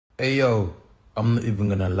Hey yo, I'm not even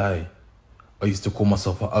gonna lie. I used to call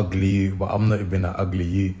myself an ugly you, but I'm not even an ugly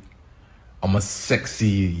you. I'm a sexy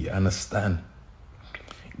you, you understand?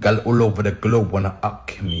 Gal all over the globe wanna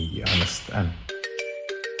up me, you understand?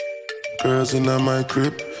 Girls in my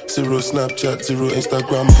crib, zero Snapchat, zero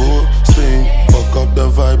Instagram posting. Fuck up the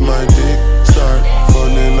vibe, my dick start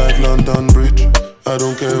falling like London Bridge. I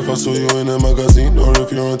don't care if I saw you in a magazine or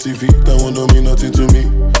if you're on TV, that one don't mean nothing to me.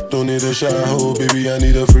 Don't need a shower, baby, I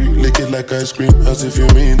need a free. Lick it like ice cream, as if you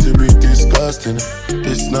mean to be disgusting.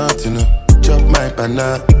 It's not enough. Chop my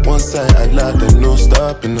banana, one side I like, then no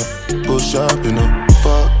stopping up. Go shopping up,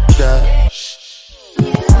 fuck that.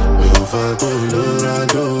 Me over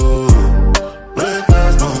Colorado.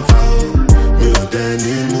 Breakfast bonfire, me o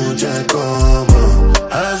deni muje come.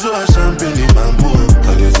 As well champagne in my mood.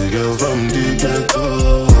 I get a girl from the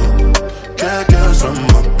ghetto, cat girls from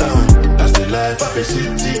uptown. That's the life of a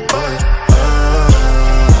city boy.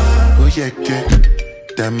 Oh yeah, que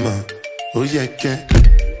dama. Oh yeah, que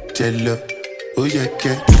jello. Oh yeah,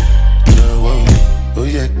 que oh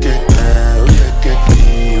yeah, que oh yeah, que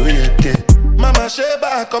oh yeah, que. Mama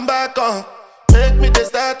Sheba, come back on. Make me the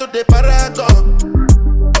start to the paragon.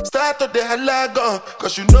 Start to the halagon.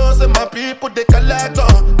 Cause you know say my people they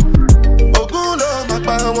calagon. Oguno my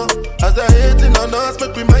power. As they hating on us,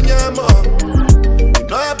 make we manyamo. You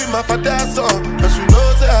know I be my father's son. Cause you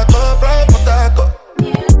know say I come from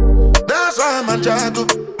Potako. That's why I'm a jago.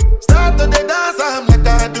 Start to the dance, I'm like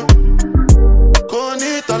I do.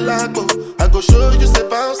 Koni tolago. I go show you say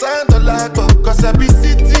bounce and tolago. Cause I be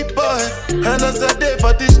city boy. And as I day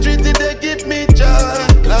for the street, they give me joy.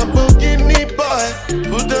 Lamborghini boy.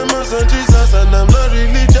 Put them on Jesus and I'm not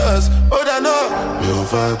religious. Oh, I know. Me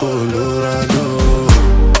over Colorado.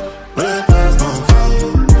 Breakfast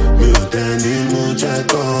bonfire. Me o deni muje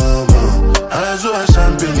come. As well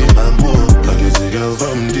champagne in my mood. I get a girl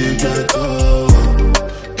from the ghetto,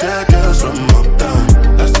 cat girls from uptown.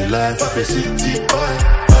 That's the life of a city boy.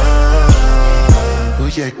 Oh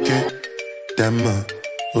yeah, que dama.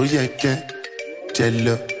 Oh yeah, que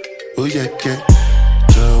jello. Oh yeah, que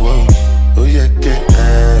oh yeah, que